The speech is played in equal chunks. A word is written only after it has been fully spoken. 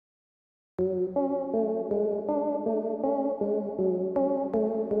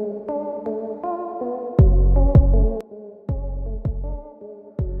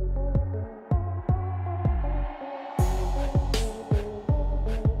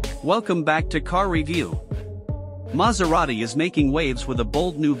Welcome back to Car Review. Maserati is making waves with a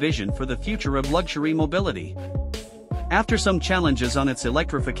bold new vision for the future of luxury mobility. After some challenges on its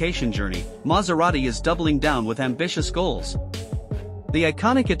electrification journey, Maserati is doubling down with ambitious goals. The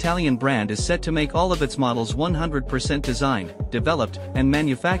iconic Italian brand is set to make all of its models 100% designed, developed, and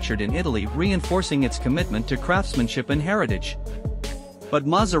manufactured in Italy, reinforcing its commitment to craftsmanship and heritage. But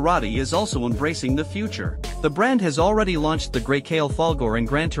Maserati is also embracing the future. The brand has already launched the Grille Folgore and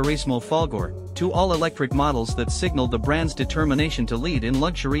Gran Turismo Folgore, two all-electric models that signal the brand's determination to lead in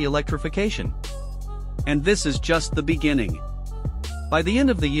luxury electrification. And this is just the beginning. By the end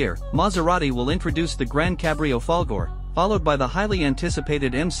of the year, Maserati will introduce the Gran Cabrio Folgore, followed by the highly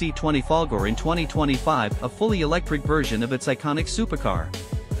anticipated MC20 Folgore in 2025, a fully electric version of its iconic supercar.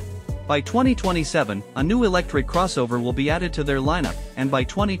 By 2027, a new electric crossover will be added to their lineup, and by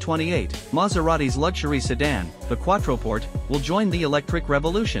 2028, Maserati's luxury sedan, the Quattroporte, will join the electric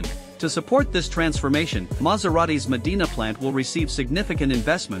revolution. To support this transformation, Maserati's Modena plant will receive significant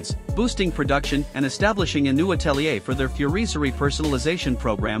investments, boosting production and establishing a new atelier for their Futuristic personalization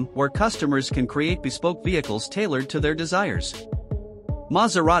program, where customers can create bespoke vehicles tailored to their desires.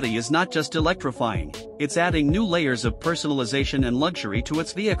 Maserati is not just electrifying, it's adding new layers of personalization and luxury to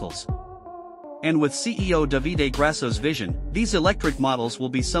its vehicles. And with CEO Davide Grasso's vision, these electric models will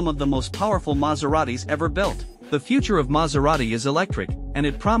be some of the most powerful Maseratis ever built. The future of Maserati is electric, and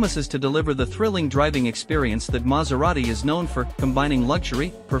it promises to deliver the thrilling driving experience that Maserati is known for, combining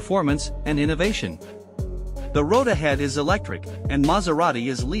luxury, performance, and innovation. The road ahead is electric, and Maserati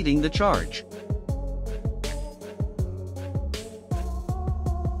is leading the charge.